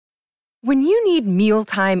When you need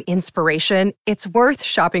mealtime inspiration, it's worth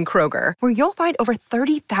shopping Kroger, where you'll find over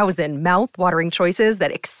 30,000 mouth-watering choices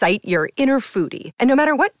that excite your inner foodie. And no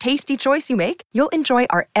matter what tasty choice you make, you'll enjoy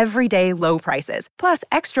our everyday low prices, plus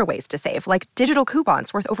extra ways to save, like digital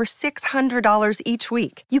coupons worth over $600 each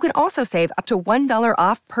week. You can also save up to $1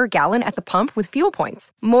 off per gallon at the pump with fuel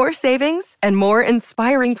points. More savings and more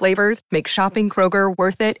inspiring flavors make shopping Kroger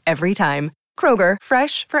worth it every time. Kroger,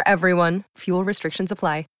 fresh for everyone. Fuel restrictions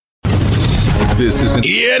apply. This is an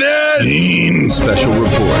ENN special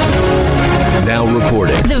report. Now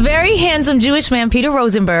reporting. The very handsome Jewish man, Peter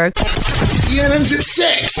Rosenberg. ENN's at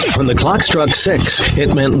 6. When the clock struck 6,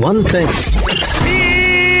 it meant one thing.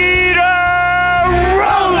 Peter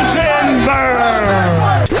Rosenberg!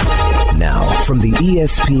 Now, from the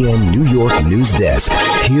ESPN New York news desk,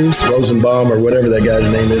 here's Rosenbaum or whatever that guy's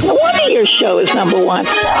name is. No wonder your show is number one.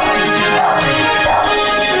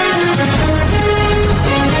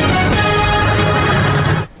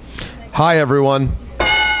 Hi, everyone.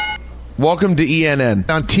 Welcome to ENN.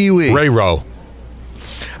 On Tiwi. Ray Rowe.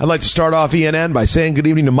 I'd like to start off ENN by saying good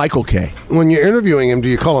evening to Michael K. When you're interviewing him, do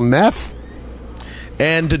you call him meth?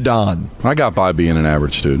 And to Don. I got by being an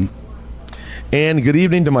average student. And good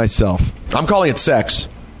evening to myself. I'm calling it sex.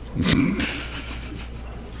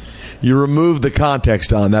 You remove the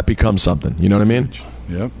context on, that becomes something. You know what I mean?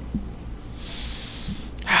 Yep.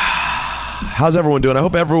 How's everyone doing? I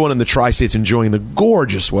hope everyone in the Tri-State's enjoying the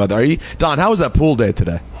gorgeous weather. Don, how was that pool day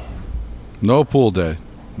today? No pool day.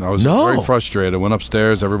 I was very frustrated. I went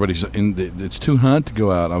upstairs. Everybody's it's too hot to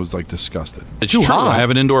go out. I was like disgusted. It's too hot. I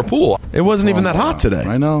have an indoor pool. It wasn't even that hot today.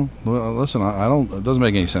 I know. Well, listen, I don't. It doesn't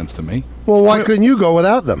make any sense to me. Well, why couldn't you go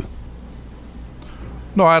without them?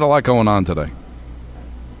 No, I had a lot going on today.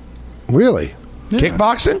 Really? Yeah.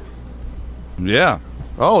 Kickboxing? Yeah.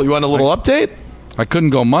 Oh, you want a little update? I couldn't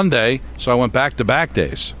go Monday, so I went back-to-back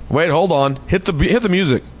days. Wait, hold on. Hit the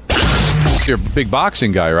music. You're a big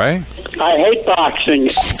boxing guy, right? I hate boxing.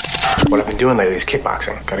 What I've been doing lately is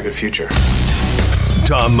kickboxing. Got a good future.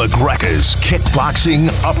 Tom McGrecka's Kickboxing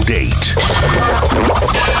Update.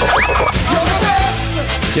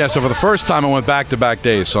 Yeah, so for the first time, I went back-to-back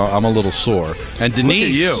days, so I'm a little sore. And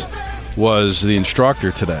Denise was the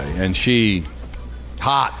instructor today, and she...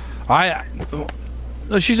 Hot.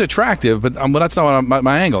 She's attractive, but that's not what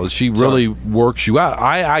my angle is. She really works you out.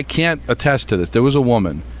 I can't attest to this. There was a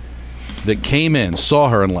woman that came in, saw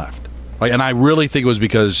her, and left. And I really think it was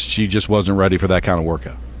because she just wasn't ready for that kind of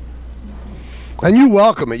workout. And you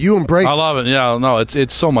welcome it. You embrace it. I love it. Yeah, no,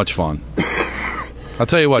 it's so much fun. I'll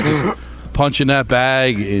tell you what, just punching that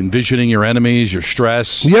bag, envisioning your enemies, your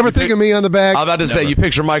stress. You ever think of me on the bag? I'm about to say, you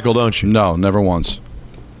picture Michael, don't you? No, never once.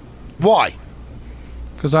 Why?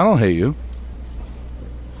 Because I don't hate you.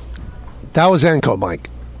 That was Enco, Mike.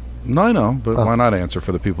 No, I know, but why not answer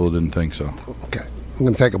for the people who didn't think so? Okay. I'm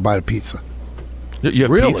going to take a bite of pizza. You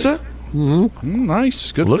have pizza? Mm-hmm.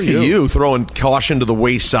 Nice. Good Look for you. Look at you throwing caution to the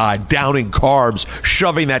wayside, downing carbs,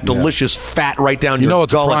 shoving that delicious fat right down your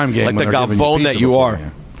it's a gullet, crime game like the when they're giving gavone that you are.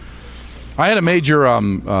 I had a major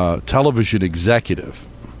television executive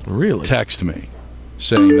text me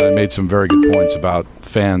saying that I made some very good points about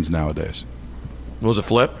fans nowadays. Was it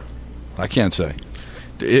Flip? I can't say.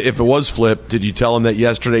 If it was Flip, did you tell him that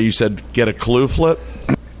yesterday you said, get a clue, Flip?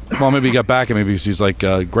 Well, maybe he got back at me because he's like,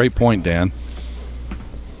 great point, Dan.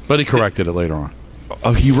 But he corrected it later on.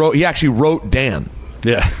 Oh, he actually wrote Dan.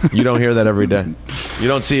 Yeah. You don't hear that every day. You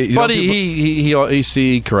don't see it. But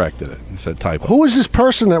he corrected it. He said typo. Who is this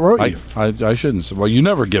person that wrote you? I shouldn't say. Well, you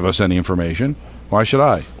never give us any information. Why should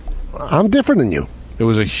I? I'm different than you. It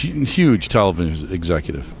was a huge television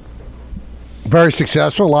executive. Very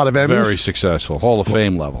successful, a lot of Emmys. Very successful, Hall of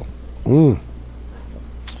Fame level.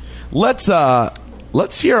 Let's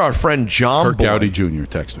hear our friend John Kirk Boy. Gowdy Jr.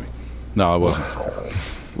 texted me. No, I wasn't.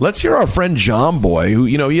 Let's hear our friend John Boy, who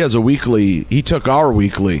he has a weekly. He took our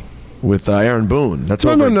weekly with Aaron Boone. That's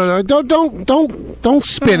no. Don't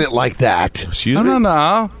spin it like that. Excuse me.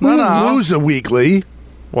 No. We didn't lose a weekly.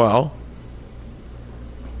 Well,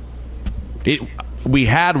 we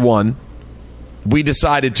had one. We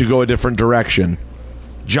decided to go a different direction.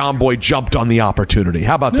 John Boy jumped on the opportunity.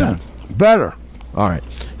 How about that? Better. All right.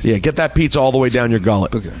 So get that pizza all the way down your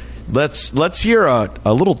gullet. Okay. Let's hear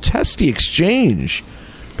a little testy exchange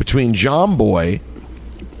between John Boy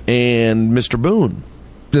and Mr. Boone.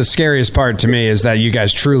 The scariest part to me is that you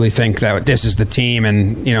guys truly think that this is the team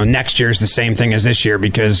and, next year is the same thing as this year,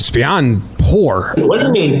 because it's beyond whore. What do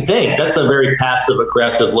you mean think? That's a very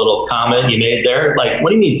passive-aggressive little comment you made there. Like, what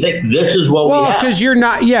do you mean think? This is what we have. Well, because you're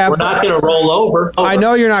not, We're not going to roll over. I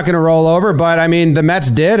know you're not going to roll over, but I mean, the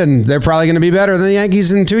Mets did, and they're probably going to be better than the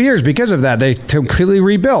Yankees in 2 years because of that. They completely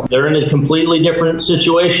rebuilt. They're in a completely different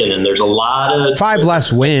situation, and there's a lot of 5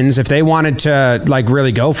 less wins. If they wanted to like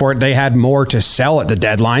really go for it, they had more to sell at the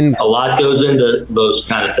deadline. A lot goes into those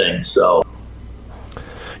kind of things. So,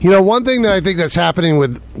 one thing that I think that's happening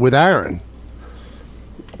with Aaron.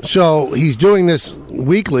 So he's doing this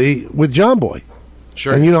weekly with John Boy.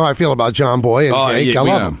 Sure. And you know how I feel about John Boy and Jake. I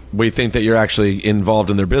love him. We think that you're actually involved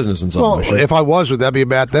in their business in some way. Well, if I was, would that be a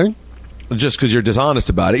bad thing? Just because you're dishonest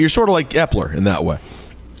about it. You're sort of like Epler in that way.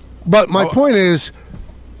 But my point is,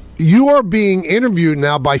 you are being interviewed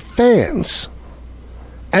now by fans.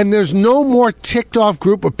 And there's no more ticked off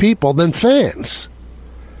group of people than fans.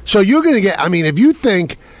 So you're going to get, if you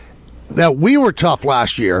think that we were tough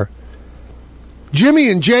last year, Jimmy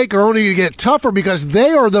and Jake are only going to get tougher because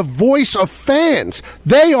they are the voice of fans.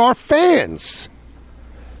 They are fans.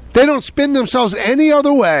 They don't spin themselves any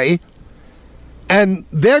other way. And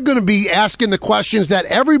they're going to be asking the questions that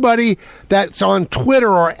everybody that's on Twitter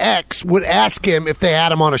or X would ask him if they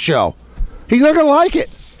had him on a show. He's not going to like it.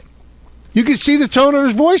 You can see the tone of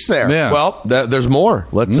his voice there. Yeah. Well, there's more.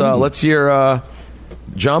 Let's hear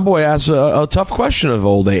John Boy ask a tough question of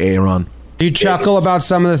old Aaron. Do you chuckle about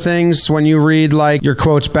some of the things when you read like your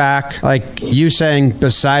quotes back? Like you saying,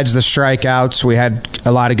 besides the strikeouts, we had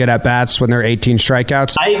a lot of good at bats when there were 18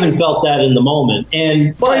 strikeouts. I even felt that in the moment.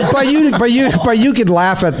 And but you could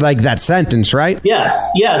laugh at like that sentence, right? Yes.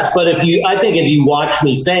 But I think if you watch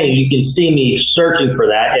me saying, you can see me searching for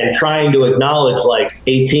that and trying to acknowledge like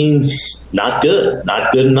 18's not good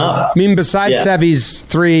enough. I mean, besides Sevy's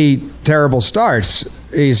 3 terrible starts,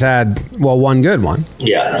 he's had, one good one.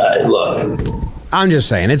 Yeah, look. I'm just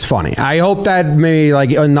saying, it's funny. I hope that maybe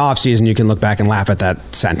like in the offseason you can look back and laugh at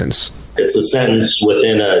that sentence. It's a sentence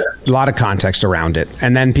within a lot of context around it.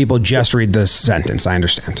 And then people just read the sentence, I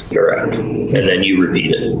understand. Correct. And then you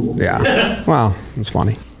repeat it. Yeah. Well, it's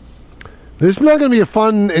funny. This is not going to be a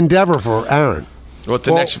fun endeavor for Aaron. What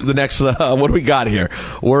the next? What do we got here?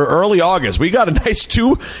 We're early August. We got a nice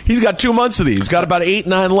 2. He's got 2 months of these. He's got about 8,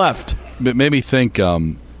 9 left. It made me think.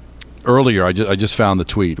 Earlier, I just found the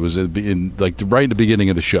tweet. It was right in the beginning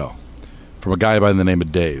of the show, from a guy by the name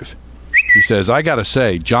of Dave. He says, "I got to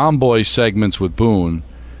say, John Boy's segments with Boone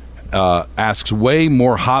asks way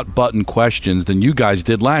more hot button questions than you guys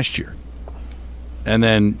did last year." And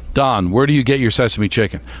then, Don, where do you get your sesame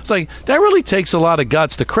chicken? It's like, that really takes a lot of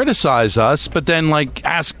guts to criticize us, but then, like,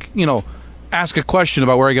 ask a question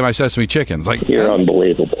about where I get my sesame chicken. It's like, you're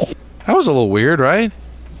unbelievable. That was a little weird, right?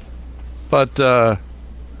 But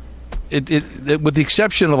it with the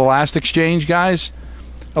exception of the last exchange, guys,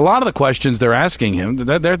 a lot of the questions they're asking him,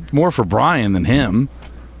 they're more for Brian than him.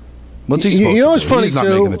 What's he supposed to do? You know what's funny, He's not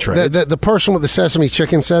making the trades. the person with the sesame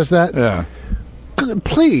chicken says that? Yeah.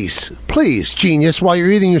 Please, genius, while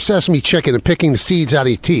you're eating your sesame chicken and picking the seeds out of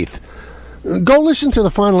your teeth, go listen to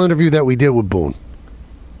the final interview that we did with Boone.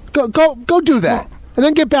 Go do that. And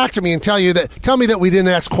then get back to me and tell me that we didn't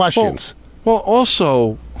ask questions. Well,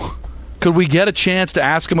 also, could we get a chance to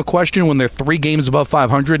ask him a question when they're 3 games above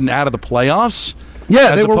 500 and out of the playoffs?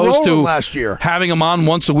 Yeah, they were rolling last year. Having him on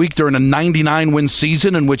once a week during a 99-win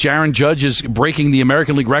season in which Aaron Judge is breaking the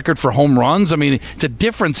American League record for home runs. I mean, it's a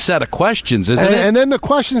different set of questions, isn't it? And then the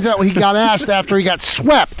questions that he got asked after he got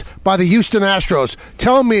swept by the Houston Astros,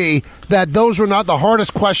 tell me that those were not the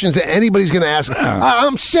hardest questions that anybody's going to ask.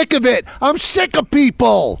 I'm sick of it. I'm sick of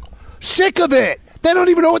people. Sick of it. They don't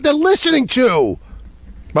even know what they're listening to.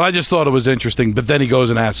 But I just thought it was interesting. But then he goes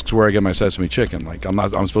and asks where I get my sesame chicken. Like, I'm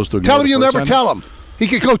supposed to ignore tell him the you'll first never sentence? tell him. He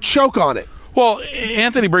could go choke on it. Well,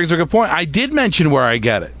 Anthony brings a good point. I did mention where I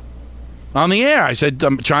get it on the air. I said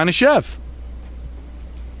I'm China Chef.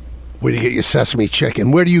 Where do you get your sesame chicken?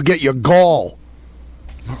 Where do you get your gall?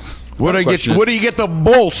 Where do you get the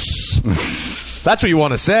bolts? That's what you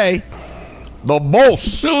want to say. The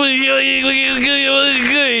bolts.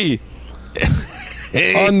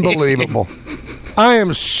 Unbelievable. I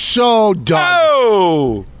am so done.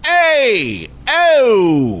 Oh! Hey!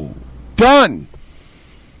 Oh! Done.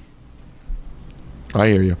 I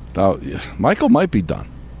hear you. Michael might be done.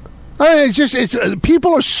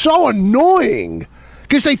 People are so annoying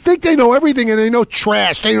because they think they know everything and they know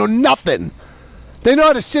trash. They know nothing. They know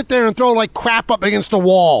how to sit there and throw like crap up against the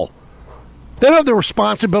wall. They don't have the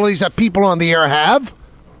responsibilities that people on the air have.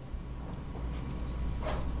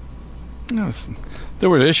 No, there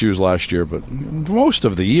were issues last year, but most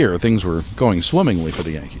of the year things were going swimmingly for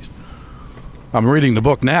the Yankees. I'm reading the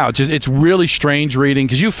book now. It's really strange reading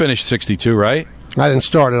because you finished 62, right? I didn't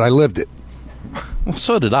start it. I lived it. Well,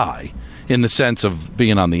 so did I, in the sense of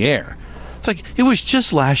being on the air. It's like, it was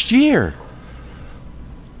just last year.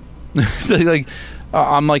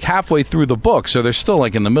 I'm like halfway through the book, so they're still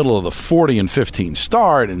like in the middle of the 40-15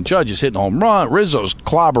 start, and Judge is hitting home run, Rizzo's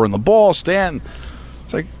clobbering the ball, Stanton.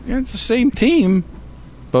 It's like, yeah, it's the same team,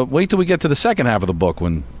 but wait till we get to the second half of the book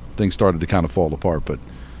when things started to kind of fall apart. But,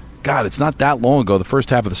 God, it's not that long ago, the first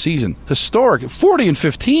half of the season. Historic,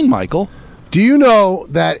 40-15, Michael. Do you know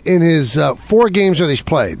that in his 4 games that he's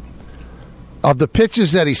played, of the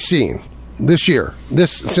pitches that he's seen this year,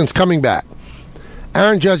 since coming back,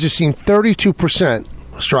 Aaron Judge has seen 32%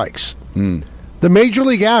 strikes. The major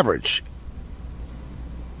league average,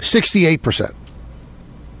 68%.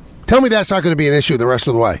 Tell me that's not going to be an issue the rest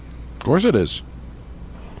of the way. Of course it is.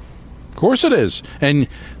 Of course it is. And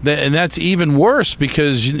that's even worse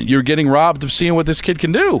because you're getting robbed of seeing what this kid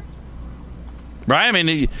can do. Right? I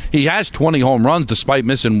mean, he has 20 home runs despite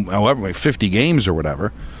missing 50 games or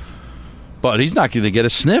whatever. But he's not going to get a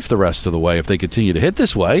sniff the rest of the way if they continue to hit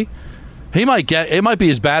this way. It might be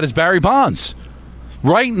as bad as Barry Bonds.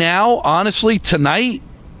 Right now, honestly, tonight,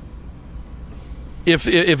 if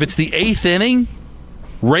it's the 8th inning,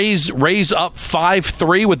 Rays up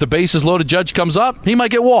 5-3 with the bases loaded, Judge comes up, he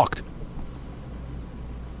might get walked.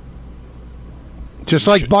 Just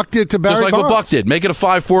like Buck did to Barry Bonds. Just like what Buck did. Make it a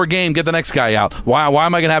 5-4 game, get the next guy out. Why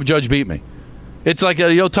am I going to have Judge beat me? It's like a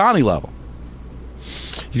Ohtani level.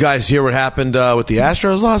 You guys hear what happened with the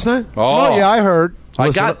Astros last night? Oh yeah, I heard.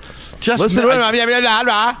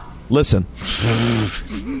 Listen.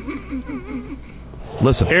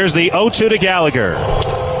 Here's the 0-2 to Gallagher.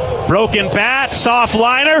 Broken bat, soft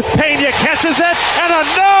liner. Pena catches it, and a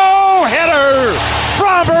no-hitter.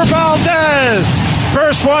 Framber Valdez.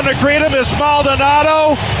 First one to greet him is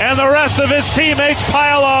Maldonado, and the rest of his teammates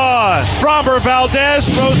pile on. Framber Valdez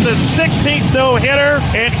throws the 16th no-hitter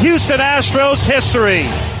in Houston Astros history.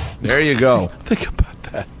 There you go. Think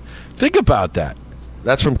about that.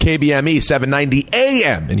 That's from KBME 790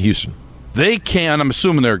 AM in Houston. They can. I'm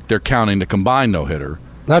assuming they're counting the combined no-hitter.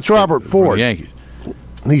 That's Robert Ford. The Yankees.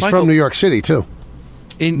 He's from New York City too.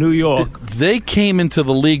 In New York, they came into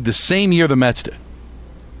the league the same year the Mets did.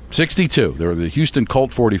 62. They were the Houston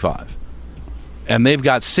Colt 45, and they've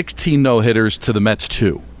got 16 no-hitters to the Mets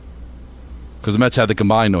 2. Because the Mets had the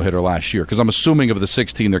combined no-hitter last year. Because I'm assuming of the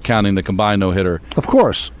 16, they're counting the combined no-hitter. Of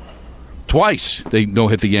course. Twice they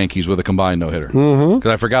no-hit the Yankees with a combined no-hitter.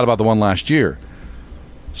 Because I forgot about the one last year.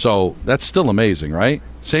 So that's still amazing, right?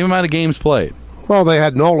 Same amount of games played. Well, they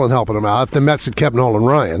had Nolan helping them out. If the Mets had kept Nolan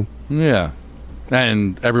Ryan. Yeah.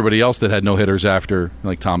 And everybody else that had no-hitters after,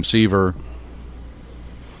 like Tom Seaver.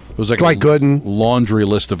 It was like Dwight Gooden. Laundry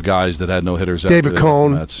list of guys that had no-hitters after David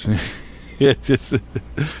Cohn.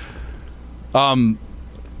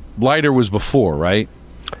 Leiter was before, right?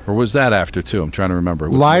 Or was that after, too? I'm trying to remember.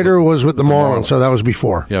 Leiter was with the Marlins, so that was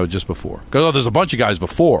before. Yeah, it was just before. Because there's a bunch of guys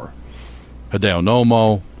before. Hideo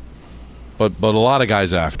Nomo. But a lot of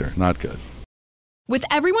guys after. Not good. With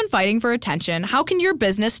everyone fighting for attention, how can your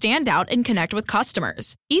business stand out and connect with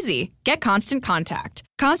customers? Easy. Get Constant Contact.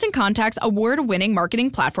 Constant Contact's award-winning marketing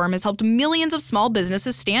platform has helped millions of small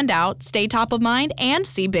businesses stand out, stay top of mind, and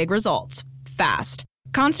see big results. Fast.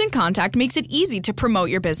 Constant Contact makes it easy to promote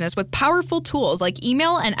your business with powerful tools like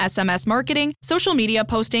email and SMS marketing, social media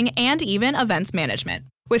posting, and even events management.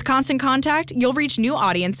 With Constant Contact, you'll reach new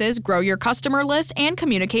audiences, grow your customer list, and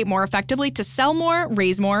communicate more effectively to sell more,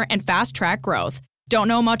 raise more, and fast-track growth. Don't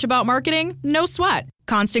know much about marketing? No sweat.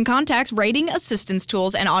 Constant Contact's writing assistance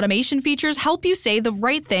tools and automation features help you say the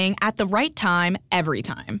right thing at the right time, every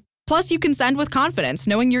time. Plus, you can send with confidence,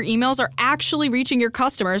 knowing your emails are actually reaching your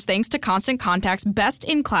customers thanks to Constant Contact's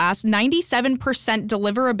best-in-class 97%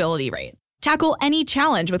 deliverability rate. Tackle any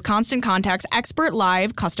challenge with Constant Contact's expert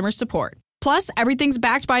live customer support. Plus, everything's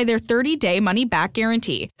backed by their 30-day money-back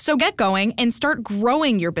guarantee. So get going and start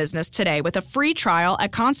growing your business today with a free trial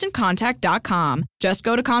at ConstantContact.com. Just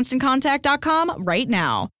go to ConstantContact.com right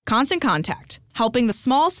now. Constant Contact, helping the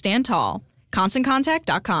small stand tall.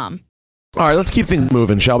 ConstantContact.com. All right, let's keep things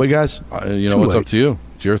moving, shall we, guys? What's up to you?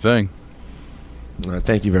 It's your thing. All right,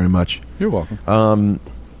 thank you very much. You're welcome.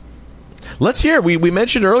 Let's hear. We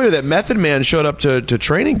mentioned earlier that Method Man showed up to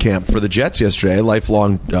training camp for the Jets yesterday.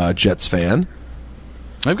 Lifelong Jets fan.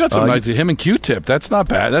 I've got some nice. Him and Q-Tip. That's not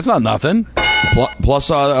bad. That's not nothing. Plus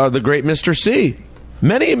the great Mr. C.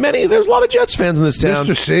 Many. There's a lot of Jets fans in this town.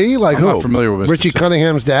 Mr. C, like I'm who? Not familiar with Mr. Richie C.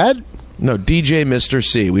 Cunningham's dad. No, DJ Mr.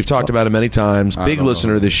 C. We've talked about him many times. Big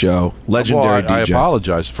listener to this show. Legendary DJ. I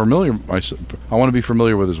apologize. I want to be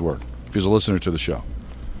familiar with his work. If he's a listener to the show.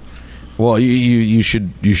 Well, you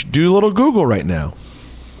should do a little Google right now.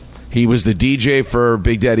 He was the DJ for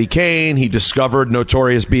Big Daddy Kane. He discovered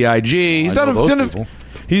Notorious B.I.G. He's done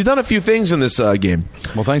a few things in this game.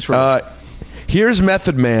 Well, thanks for here's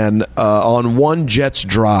Method Man on one Jets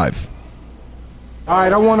drive. All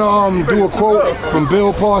right, I want to do a quote from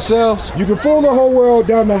Bill Parcells. You can fool the whole world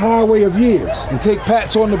down the highway of years and take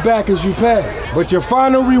pats on the back as you pass. But your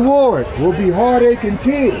final reward will be heartache and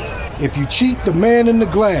tears if you cheat the man in the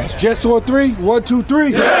glass. Jets on 3, 1, 2,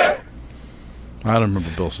 3. Jets! I don't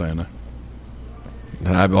remember Bill saying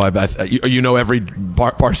that. You know every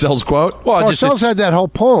Parcells quote? Well, Parcells had that whole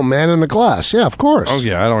poem, Man in the Glass. Yeah, of course. Oh,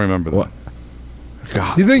 yeah, I don't remember that. What?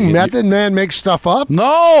 God, you think Method Man makes stuff up?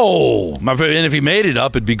 No! And if he made it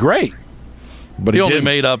up, it'd be great. But he only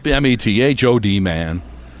made up METHOD, man.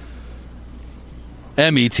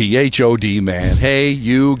 METHOD, man. Hey,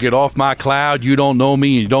 you, get off my cloud. You don't know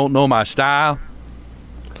me. You don't know my style.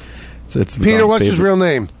 It's Peter, what's his real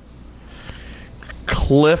name?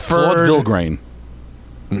 Clifford Vilgrain.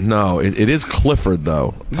 No, it is Clifford,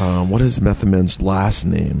 though. What is Method Man's last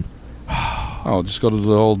name? Oh, just go to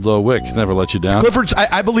the old Wick. Never let you down. Clifford's,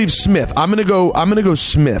 I believe Smith. I'm gonna go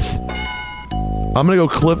Smith. I'm gonna go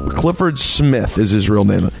Clifford Smith is his real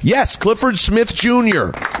name. Yes, Clifford Smith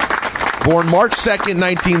Jr. Born March 2nd,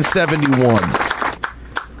 1971.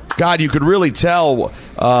 God, you could really tell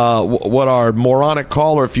what our moronic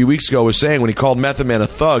caller a few weeks ago was saying when he called Method Man a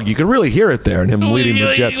thug. You could really hear it there in him leading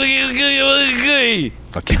the Jets.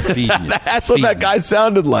 Fucking feeding you. That's what that guy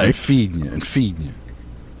sounded like. And feeding you.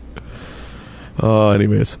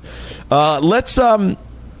 Anyways, let's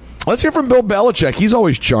hear from Bill Belichick. He's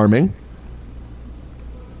always charming.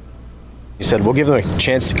 You said we'll give them a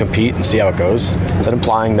chance to compete and see how it goes. Is that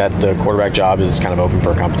implying that the quarterback job is kind of open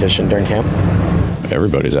for competition during camp?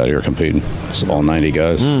 Everybody's out here competing. It's all 90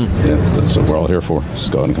 guys. Yeah, that's what we're all here for.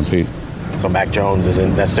 Just go out and compete. So Mac Jones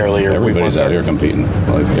isn't necessarily your Everybody's out here competing.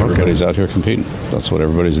 Everybody's out here competing. That's what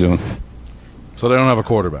everybody's doing. So they don't have a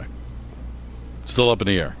quarterback. Still up in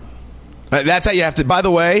the air. That's how you have to. By the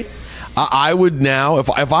way, I would now,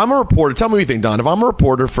 if I'm a reporter, tell me what you think, Don. If I'm a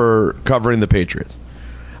reporter for covering the Patriots,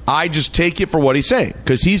 I just take it for what he's saying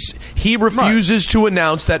because he refuses to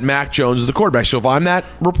announce that Mac Jones is the quarterback. So if I'm that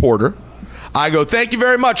reporter, I go, thank you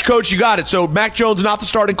very much, Coach. You got it. So Mac Jones is not the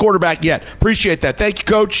starting quarterback yet. Appreciate that. Thank you,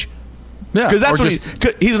 Coach. Yeah, because that's what he's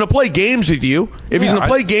going to play games with you. If he's going to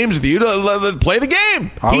play games with you, play the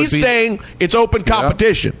game. He's saying it's open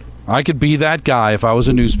competition. Yeah. I could be that guy if I was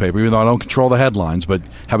a newspaper, even though I don't control the headlines, but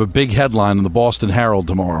have a big headline in the Boston Herald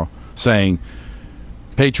tomorrow saying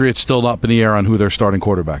Patriots still up in the air on who their starting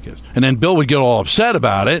quarterback is. And then Bill would get all upset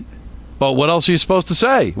about it, but what else are you supposed to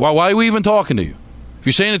say? Why are we even talking to you? If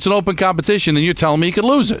you're saying it's an open competition, then you're telling me you could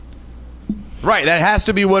lose it. Right, that has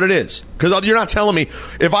to be what it is. Because you're not telling me,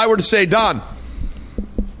 if I were to say, Don,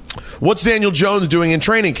 what's Daniel Jones doing in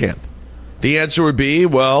training camp? The answer would be,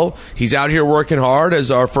 well, he's out here working hard as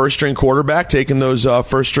our first-string quarterback, taking those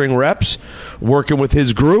first-string reps, working with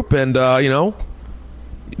his group, and,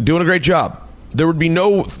 doing a great job. There would be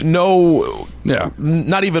not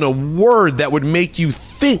even a word that would make you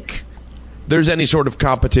think there's any sort of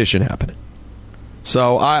competition happening.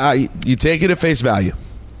 So you take it at face value.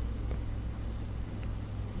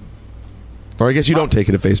 Or I guess you don't take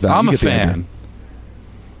it at face value. I'm a fan.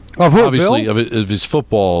 Of who, obviously, Bill? of his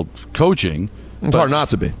football coaching. It's hard not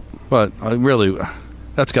to be. But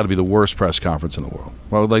that's got to be the worst press conference in the world.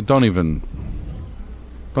 Well, don't even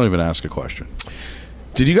ask a question.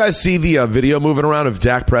 Did you guys see the video moving around of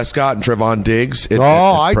Dak Prescott and Trevon Diggs at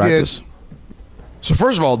I practice? did. So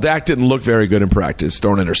first of all, Dak didn't look very good in practice.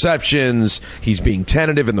 Throwing interceptions. He's being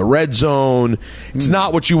tentative in the red zone. It's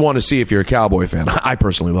not what you want to see if you're a Cowboy fan. I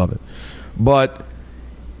personally love it. But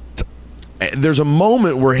there's a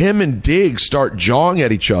moment where him and Diggs start jawing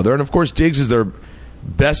at each other. And, of course, Diggs is their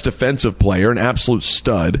best defensive player, an absolute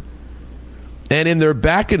stud. And in their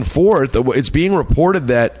back and forth, it's being reported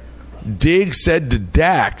that Diggs said to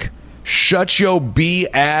Dak, shut your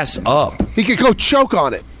B-ass up. He could go choke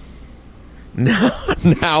on it.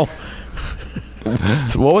 Now,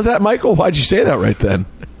 so what was that, Michael? Why'd you say that right then?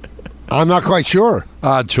 I'm not quite sure.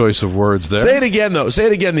 Odd choice of words there. Say it again, though. Say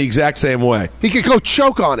it again the exact same way. He could go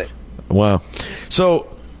choke on it. Wow.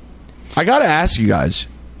 So, I got to ask you guys,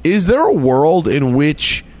 is there a world in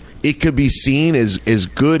which it could be seen as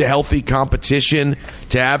good, healthy competition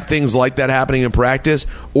to have things like that happening in practice?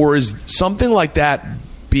 Or is something like that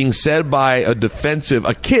being said by a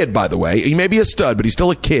kid, by the way, he may be a stud, but he's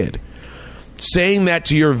still a kid, saying that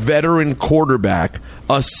to your veteran quarterback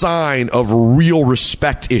a sign of real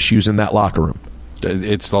respect issues in that locker room?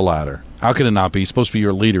 It's the latter. How can it not be? He's supposed to be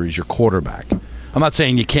your leader. He's your quarterback. I'm not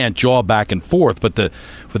saying you can't jaw back and forth, but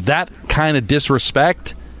with that kind of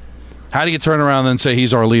disrespect, how do you turn around and say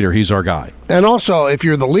he's our leader, he's our guy? And also, if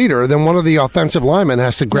you're the leader, then one of the offensive linemen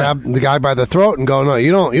has to grab the guy by the throat and go, "No,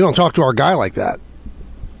 you don't talk to our guy like that."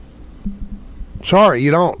 Sorry,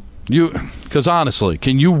 you don't. Because honestly,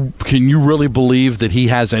 can you really believe that he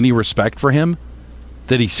has any respect for him?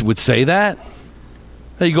 That he would say that?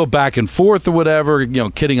 That you go back and forth or whatever,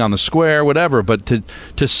 kidding on the square, whatever. But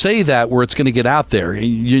to say that where it's going to get out there,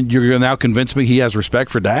 you're going to now convince me he has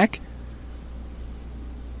respect for Dak?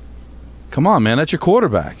 Come on, man, that's your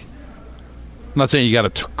quarterback. I'm not saying you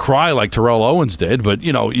got to cry like Terrell Owens did, but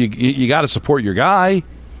you got to support your guy.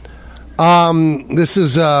 This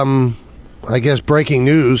is, I guess, breaking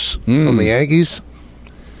news from the Yankees.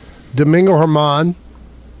 Domingo Germán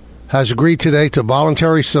has agreed today to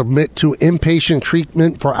voluntarily submit to inpatient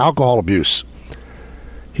treatment for alcohol abuse.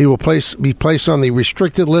 He will be placed on the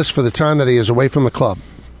restricted list for the time that he is away from the club.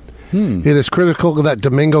 It is critical that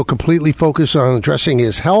Domingo completely focus on addressing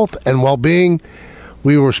his health and well-being.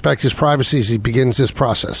 We will respect his privacy as he begins this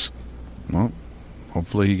process. Well,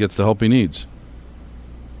 hopefully he gets the help he needs.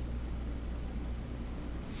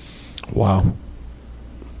 Wow.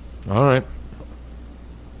 All right.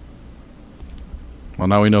 Well,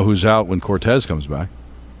 now we know who's out when Cortez comes back.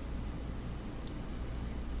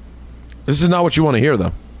 This is not what you want to hear,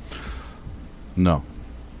 though. No.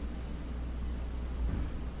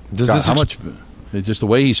 Does God, this how much? Just the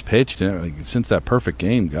way he's pitched since that perfect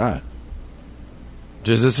game, God.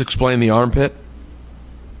 Does this explain the armpit?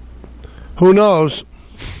 Who knows?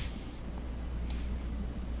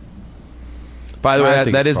 By the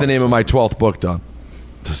way, that is the name of my 12th book, Don.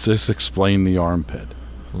 Does this explain the armpit?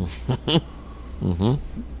 Mm-hmm.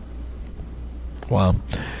 Wow.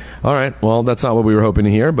 All right. Well, that's not what we were hoping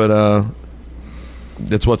to hear, but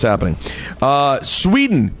that's what's happening.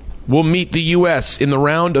 Sweden will meet the U.S. in the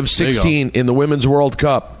round of 16 in the Women's World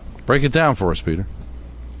Cup. Break it down for us, Peter.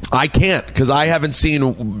 I can't, because I've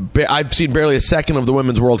seen barely a second of the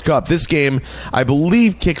Women's World Cup. This game, I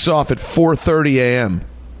believe, kicks off at 4:30 a.m.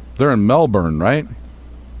 They're in Melbourne, right?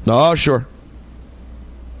 Oh, sure.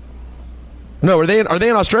 No, are they in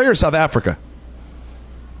Australia or South Africa?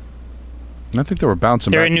 I think they were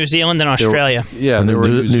bouncing They're back. in New Zealand and Australia. They were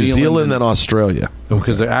New Zealand and Australia.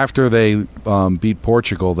 Because after they beat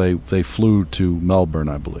Portugal, they flew to Melbourne,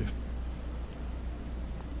 I believe.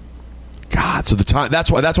 God, so the time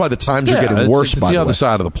that's why the times are getting worse. It's by the the other way.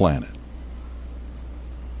 side of the planet.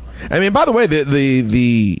 I mean, by the way,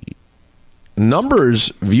 the numbers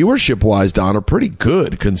viewership wise, Don, are pretty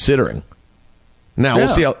good considering. Now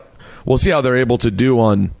we'll see how they're able to do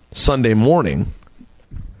on Sunday morning.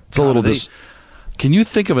 It's a little Can you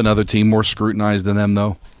think of another team more scrutinized than them,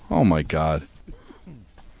 though? Oh my God.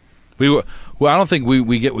 I don't think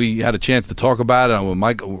we had a chance to talk about it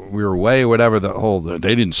when we were away or whatever.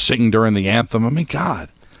 They didn't sing during the anthem. I mean, God,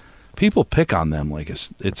 people pick on them like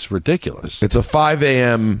it's ridiculous. It's a 5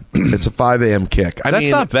 a.m. It's a 5 a.m. kick. That's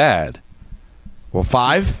not bad. Well,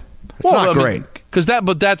 5. It's not great.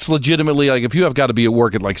 But that's legitimately like if you have got to be at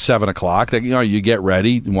work at like 7 o'clock. You get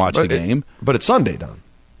ready and watch the game. But it's Sunday, Don.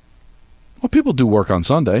 Well, people do work on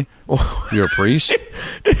Sunday. You're a priest.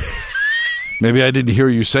 Maybe I didn't hear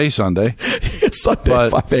you say Sunday. It's Sunday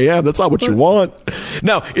at 5 a.m. That's not what you want.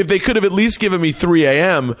 Now, if they could have at least given me 3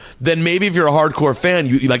 a.m., then maybe if you're a hardcore fan,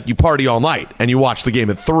 you party all night and you watch the game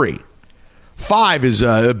at 3. 5 is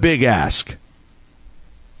a big ask.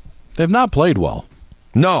 They've not played well.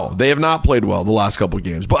 No, they have not played well the last couple of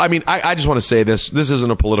games. But, I mean, I just want to say this. This isn't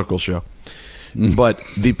a political show. But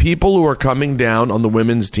the people who are coming down on the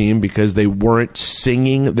women's team because they weren't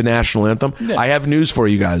singing the national anthem, I have news for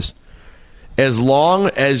you guys. As long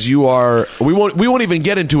as you are, we won't even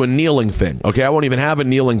get into a kneeling thing. Okay, I won't even have a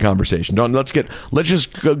kneeling conversation. Let's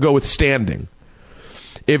just go with standing.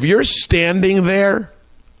 If you're standing there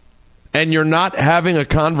and you're not having a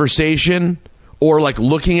conversation or like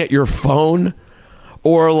looking at your phone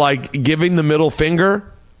or like giving the middle finger,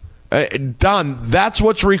 Don, that's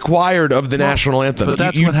what's required of the national anthem. But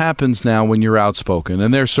that's what happens now when you're outspoken,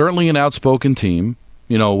 and they're certainly an outspoken team.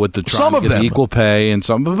 With the trying to get equal pay and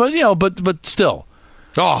some, but still,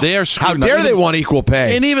 they are. How dare they want equal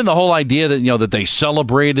pay? And even the whole idea that that they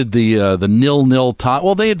celebrated the 0-0 tie.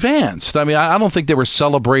 Well, they advanced. I mean, I don't think they were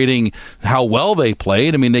celebrating how well they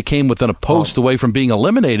played. I mean, they came within a post away from being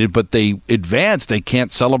eliminated, but they advanced. They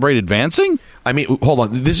can't celebrate advancing. I mean, hold on.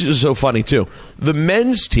 This is so funny too. The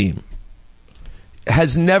men's team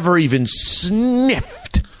has never even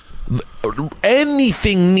sniffed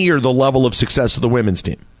anything near the level of success of the women's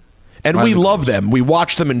team. And we love them. We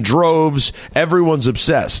watch them in droves. Everyone's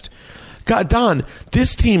obsessed. God, Don,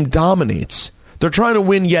 this team dominates They're trying to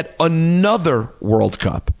win yet another World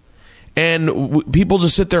Cup. And people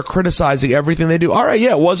just sit there criticizing everything they do. All right,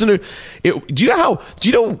 yeah, wasn't it? Do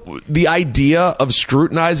you know the idea of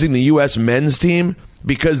scrutinizing the U.S. men's team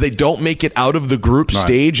because they don't make it out of the group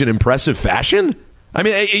stage in impressive fashion? I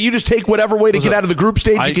mean, you just take whatever way to get out of the group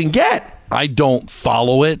stage you can get. I don't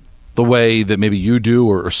follow it the way that maybe you do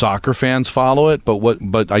or soccer fans follow it,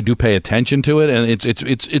 but I do pay attention to it, and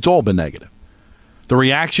it's all been negative. The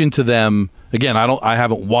reaction to them, again, I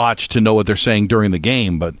haven't watched to know what they're saying during the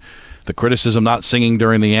game, but the criticism not singing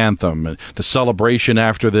during the anthem, the celebration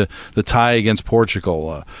after the tie against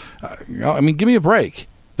Portugal. I mean, give me a break.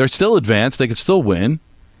 They're still advanced. They could still win.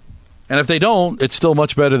 And if they don't, it's still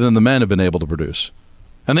much better than the men have been able to produce.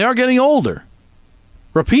 And they are getting older.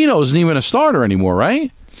 Rapinoe isn't even a starter anymore,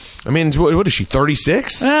 right? I mean, what is she,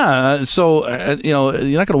 36? Yeah, so,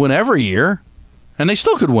 you're not going to win every year. And they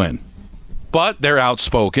still could win. But they're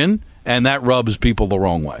outspoken, and that rubs people the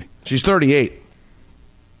wrong way. She's 38.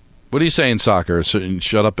 What do you say in soccer?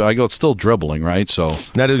 Shut up. I go, it's still dribbling, right? So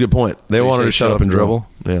that is a good point. They want her to shut up and dribble.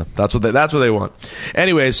 Yeah, that's what they want.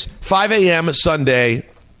 Anyways, 5 a.m. Sunday,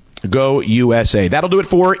 go USA. That'll do it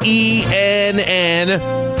for ENN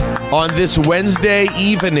on this Wednesday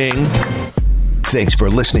evening. Thanks for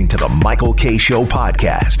listening to the Michael K. Show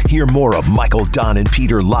podcast. Hear more of Michael, Don, and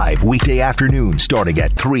Peter live weekday afternoon starting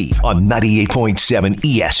at 3 on 98.7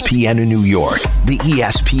 ESPN in New York, the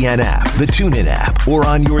ESPN app, the TuneIn app, or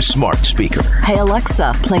on your smart speaker. Hey,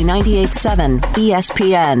 Alexa, play 98.7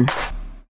 ESPN.